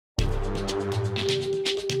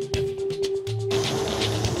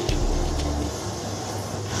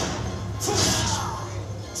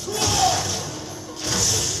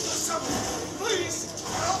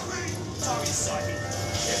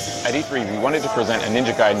At E3, we wanted to present a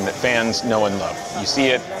Ninja Gaiden that fans know and love. You see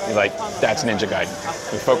it, you're like, that's Ninja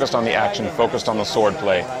Gaiden. We focused on the action, focused on the sword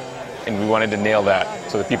play, and we wanted to nail that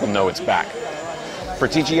so that people know it's back. For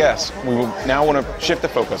TGS, we will now want to shift the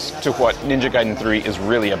focus to what Ninja Gaiden 3 is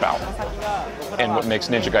really about and what makes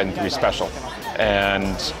Ninja Gaiden 3 special.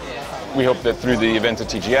 And we hope that through the events at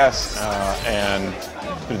TGS and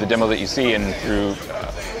through the demo that you see and through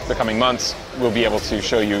the coming months, we'll be able to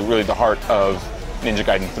show you really the heart of Ninja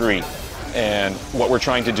Gaiden 3 and what we're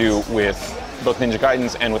trying to do with both Ninja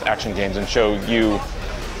Gaidens and with action games, and show you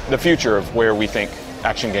the future of where we think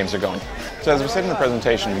action games are going. So as we said in the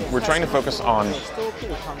presentation, we're trying to focus on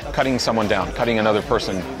cutting someone down, cutting another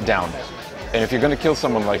person down. And if you're going to kill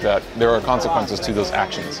someone like that, there are consequences to those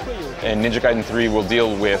actions. And Ninja Gaiden 3 will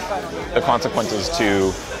deal with the consequences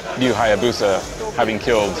to Ryu Hayabusa having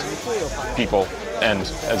killed people, and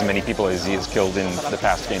as many people as he has killed in the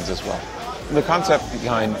past games as well. The concept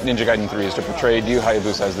behind Ninja Gaiden 3 is to portray Ryu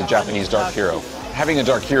Hayabusa as the Japanese dark hero. Having a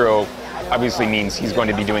dark hero obviously means he's going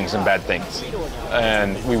to be doing some bad things.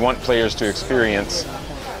 And we want players to experience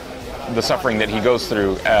the suffering that he goes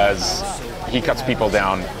through as he cuts people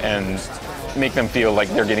down and make them feel like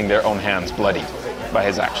they're getting their own hands bloodied by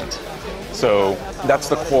his actions. So that's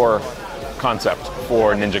the core concept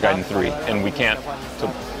for Ninja Gaiden 3, and we can't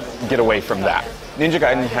get away from that. Ninja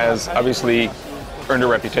Gaiden has obviously earned a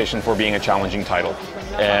reputation for being a challenging title,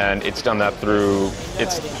 and it's done that through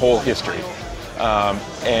its whole history.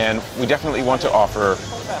 And we definitely want to offer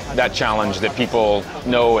that challenge that people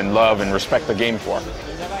know and love and respect the game for.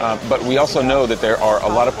 But we also know that there are a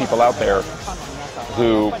lot of people out there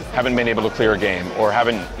who haven't been able to clear a game, or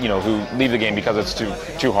haven't, who leave the game because it's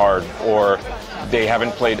too hard, or they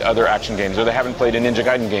haven't played other action games, or they haven't played a Ninja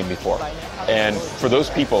Gaiden game before. And for those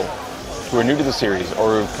people who are new to the series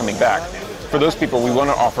or who are coming back, for those people, we want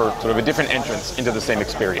to offer sort of a different entrance into the same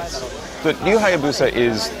experience. So Ryu Hayabusa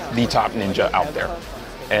is the top ninja out there.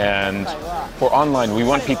 And for online, we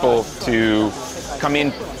want people to come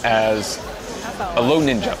in as a low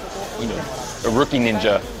ninja, a rookie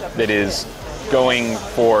ninja that is going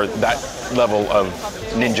for that level of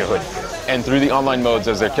ninjahood. And through the online modes,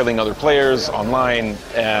 as they're killing other players online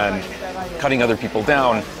and cutting other people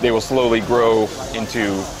down, they will slowly grow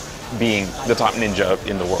into being the top ninja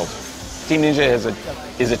in the world. Team Ninja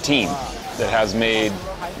is a team that has made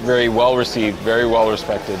very well-received, very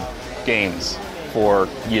well-respected games for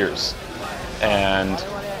years. And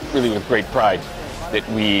really with great pride that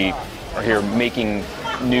we are here making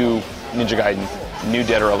new Ninja Gaiden, new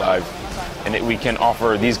Dead or Alive, and that we can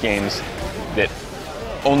offer these games that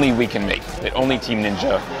only we can make, that only Team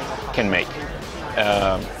Ninja can make.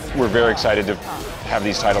 We're very excited to have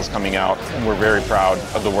these titles coming out, and we're very proud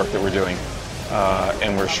of the work that we're doing.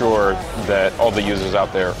 And we're sure that all the users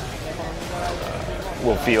out there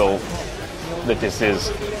will feel that this is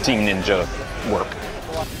Team Ninja work.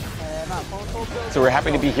 So we're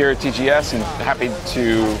happy to be here at TGS and happy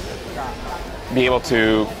to be able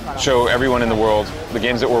to show everyone in the world the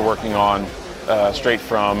games that we're working on straight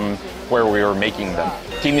from where we are making them.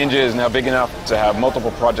 Team Ninja is now big enough to have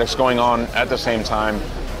multiple projects going on at the same time.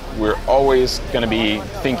 We're always going to be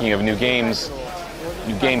thinking of new games,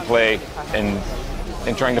 new gameplay,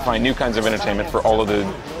 and trying to find new kinds of entertainment for all of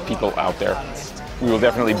the people out there. We will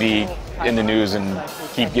definitely be in the news and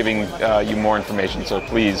keep giving you more information, so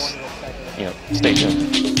please, stay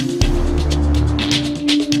tuned.